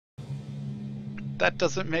That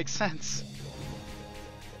doesn't make sense.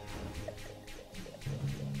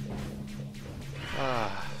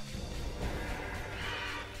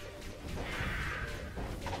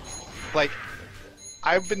 Like,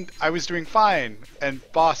 I was doing fine, and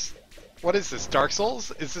boss, what is this, Dark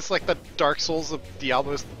Souls? Is this like the Dark Souls of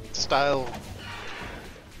Diablo style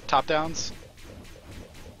top downs?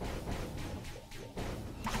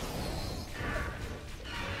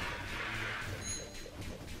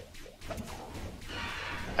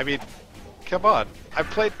 I mean, come on, I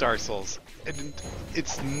played Dark Souls, and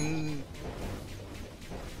it's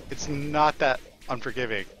not that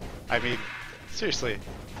unforgiving. I mean, seriously,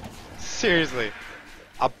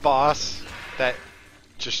 a boss that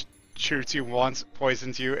just shoots you once,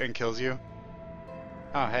 poisons you, and kills you.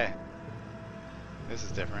 Oh, hey, this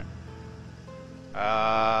is different.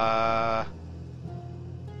 Oh,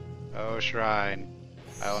 shrine,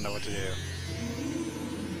 I don't know what to do.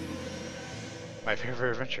 My favorite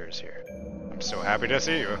adventure is here. I'm so happy to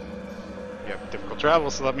see you. You have difficult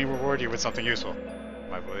travels, so let me reward you with something useful.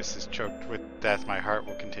 My voice is choked with death, my heart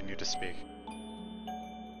will continue to speak.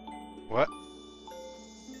 What?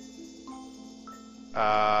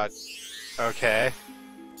 Okay.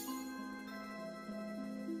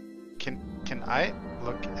 Can I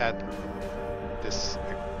look at this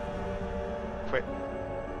quick?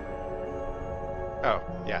 Oh,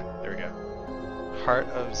 yeah, there we go. Heart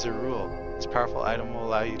of Zerul. This powerful item will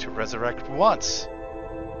allow you to resurrect once.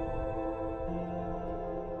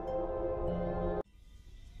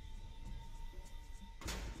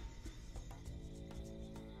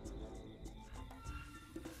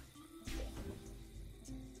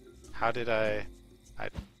 How did I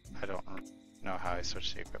don't know how I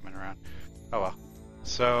switched the equipment around. Oh well.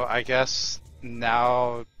 So I guess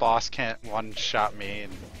now boss can't one-shot me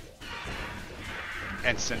and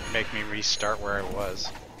instant make me restart where I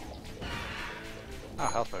was. Oh,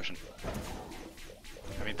 health potion.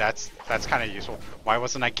 I mean, that's kind of useful. Why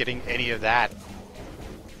wasn't I getting any of that?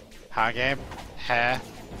 Huh, game? Huh?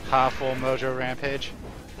 Huh, full Mojo Rampage?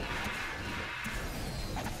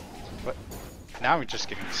 What? Now I'm just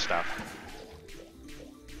getting stuff.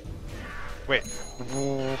 Wait,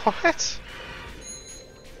 what?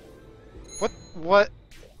 What?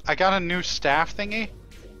 I got a new staff thingy?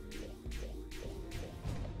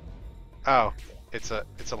 Oh, it's a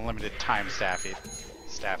limited time staff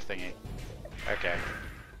thingy. Okay.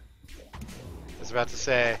 I was about to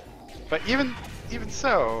say, but even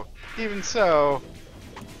so,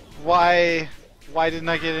 why didn't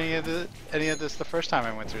I get any of this the first time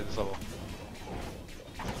I went through this level?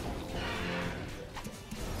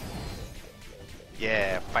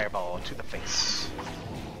 Yeah, fireball to the face.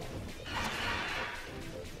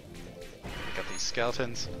 Pick up these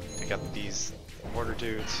skeletons, pick up these mortar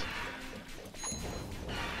dudes.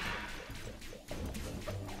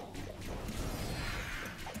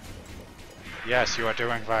 Yes, you are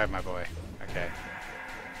doing fine, my boy. Okay.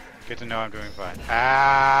 Good to know I'm doing fine.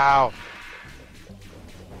 Ow!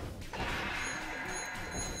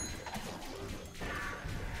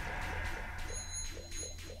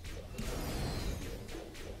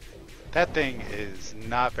 That thing is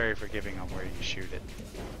not very forgiving on where you shoot it.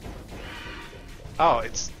 Oh,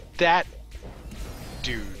 it's that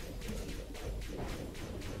dude.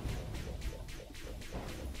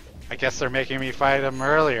 I guess they're making me fight him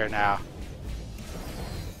earlier now.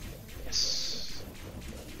 Yes.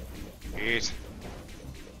 Eat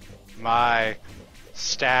my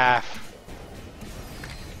staff.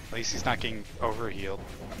 At least he's not getting overhealed.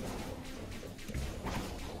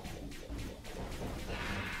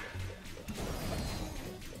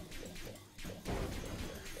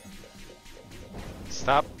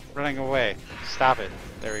 Stop running away. Stop it.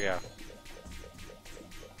 There we go.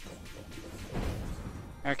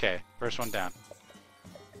 Okay, first one down.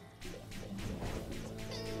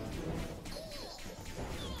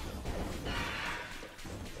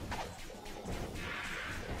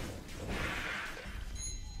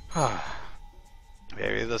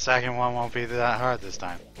 Maybe the second one won't be that hard this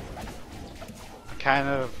time. I'm kind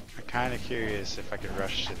of curious if I could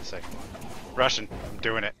rush to the second one. Rushing. I'm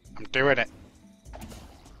doing it. I'm doing it.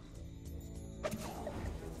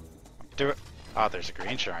 Do it. Oh, there's a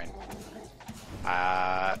green shrine.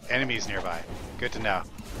 Enemies nearby. Good to know.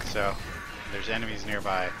 So, there's enemies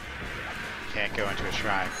nearby. Can't go into a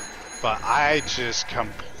shrine. But I just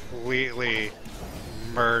completely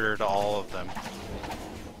murdered all of them.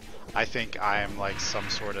 I think I am like some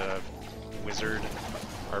sort of wizard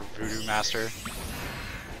or voodoo master.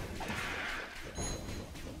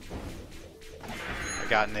 I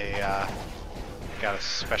got a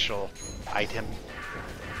special item,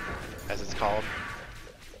 as it's called.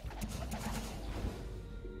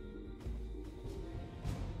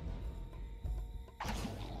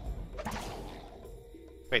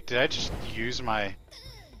 Wait, did I just use my...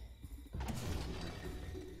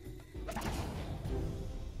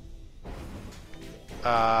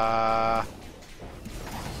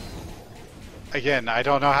 Again, I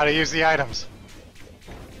don't know how to use the items.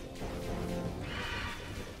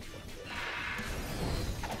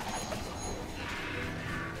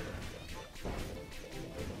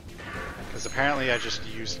 Because apparently I just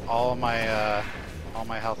used all my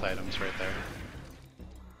health items right there.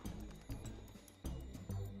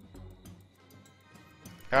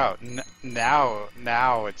 Oh,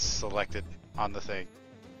 now it's selected on the thing.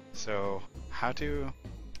 So, how to...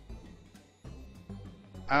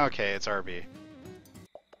 Okay, it's RB.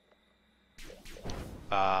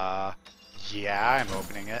 Yeah, I'm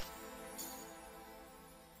opening it.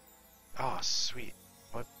 Oh, sweet.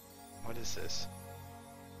 What is this?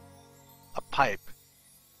 A pipe.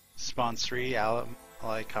 Spawns 3 ally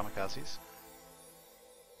kamikazes.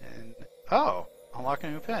 And, oh, unlock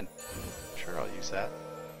a new pin. Sure, I'll use that.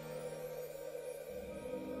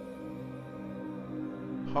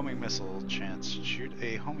 Homing missile chance. Shoot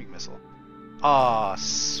a homing missile. Aw,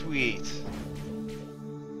 sweet.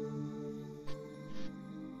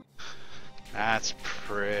 That's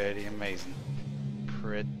pretty amazing.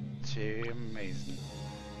 Pretty amazing.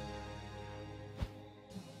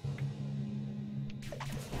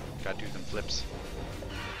 Gotta do them flips.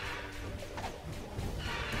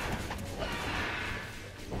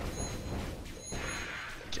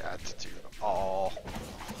 Got to do all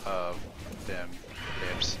of them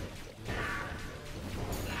flips.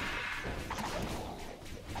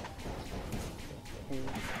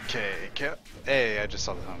 Okay, hey, I just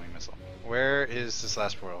saw the homing missile. Where is this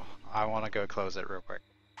last portal? I want to go close it real quick.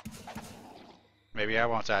 Maybe I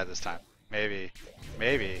won't die this time. Maybe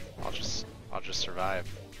I'll just survive.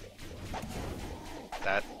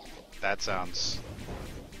 That sounds.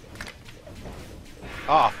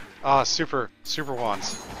 Super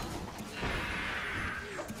wands.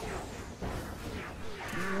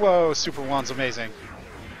 Whoa, super wands, amazing.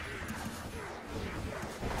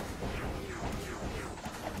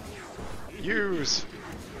 Use.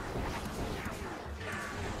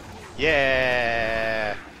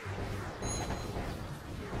 Yeah.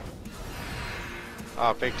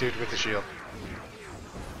 Oh, big dude with the shield.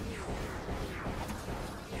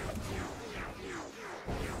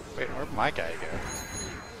 Wait, where'd my guy go?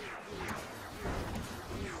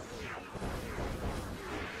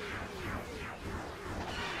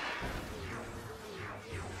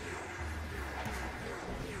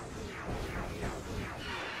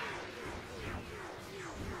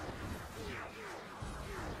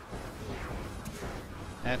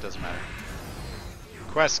 It doesn't matter.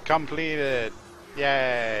 Quest completed!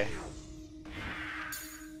 Yay!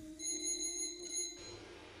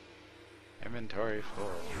 Inventory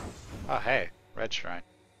full. Oh hey, red shrine.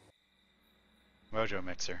 Mojo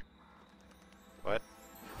mixer. What?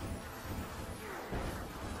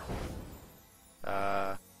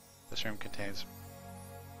 This room contains...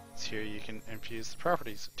 Here you can infuse the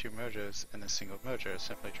properties of 2 mojos in a single mojo.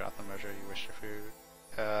 Simply drop the mojo you wish to food.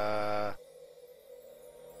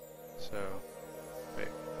 So, wait,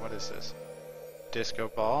 what is this? Disco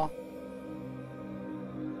ball.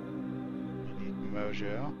 You need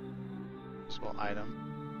mojo. Useful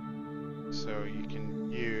item. So you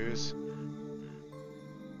can use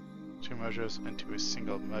 2 mojos into a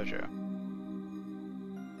single mojo.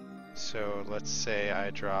 So let's say I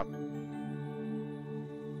drop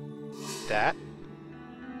that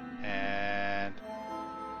and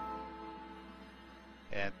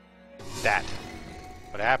that.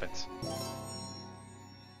 What happens?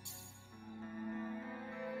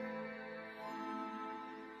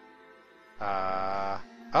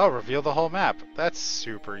 Oh, reveal the whole map. That's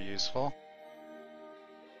super useful.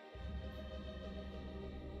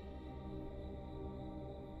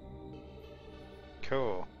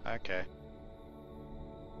 Cool. Okay.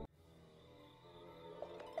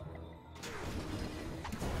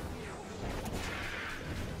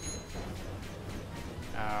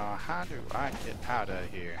 Now, how do I get out of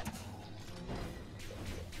here?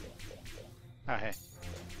 Oh, hey.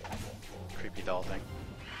 Creepy doll thing.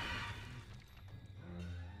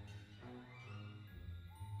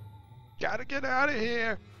 Gotta get out of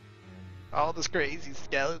here! All this crazy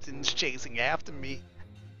skeletons chasing after me.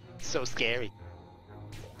 So scary.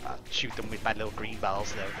 I'll shoot them with my little green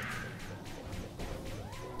balls though.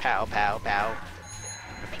 Pow, pow, pow.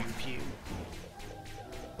 Pew, pew.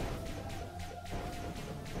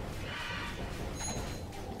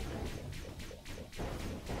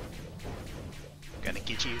 Gonna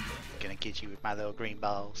get you with my little green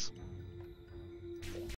balls.